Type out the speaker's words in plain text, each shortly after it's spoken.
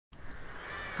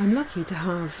I'm lucky to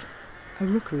have a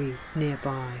rookery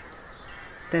nearby.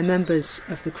 They're members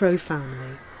of the crow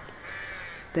family.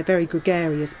 They're very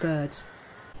gregarious birds.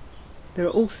 There are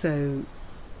also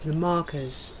the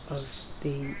markers of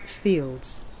the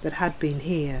fields that had been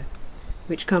here,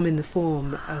 which come in the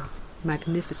form of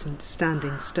magnificent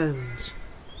standing stones.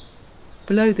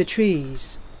 Below the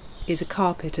trees is a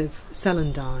carpet of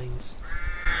celandines.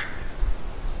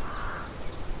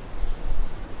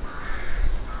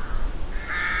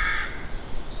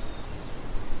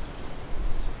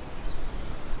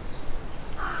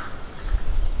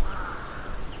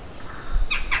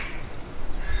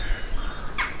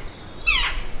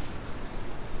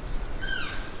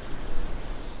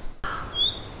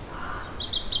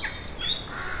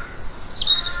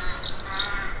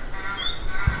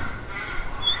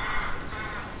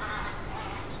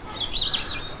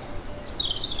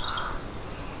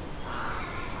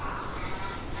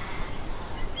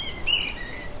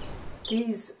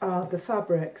 These are the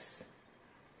fabrics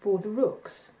for the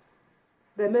rooks.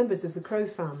 They're members of the crow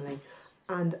family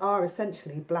and are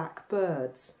essentially black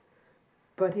birds,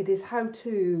 but it is how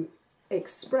to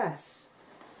express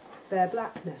their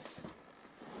blackness.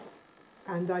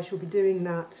 And I shall be doing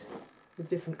that with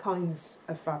different kinds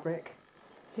of fabric.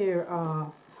 Here are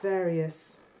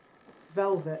various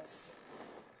velvets,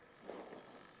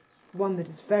 one that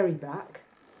is very black,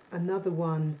 another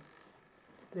one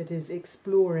that is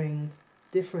exploring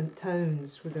different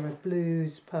tones, where there are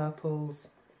blues,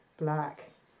 purples, black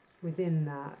within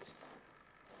that.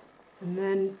 And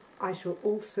then I shall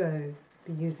also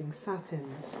be using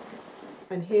satins,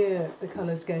 and here the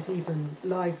colours get even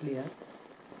livelier.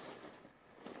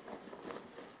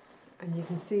 And you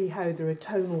can see how there are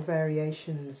tonal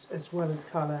variations as well as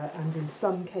colour, and in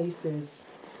some cases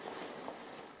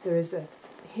there is a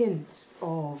hint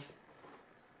of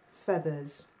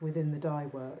feathers within the dye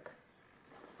work.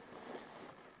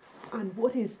 And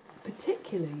what is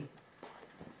particularly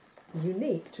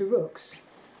unique to rooks,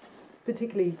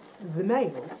 particularly the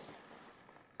males,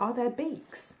 are their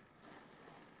beaks,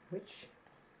 which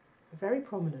are very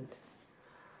prominent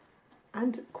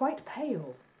and quite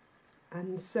pale.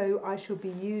 And so I shall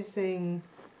be using,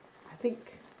 I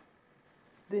think,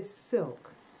 this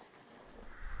silk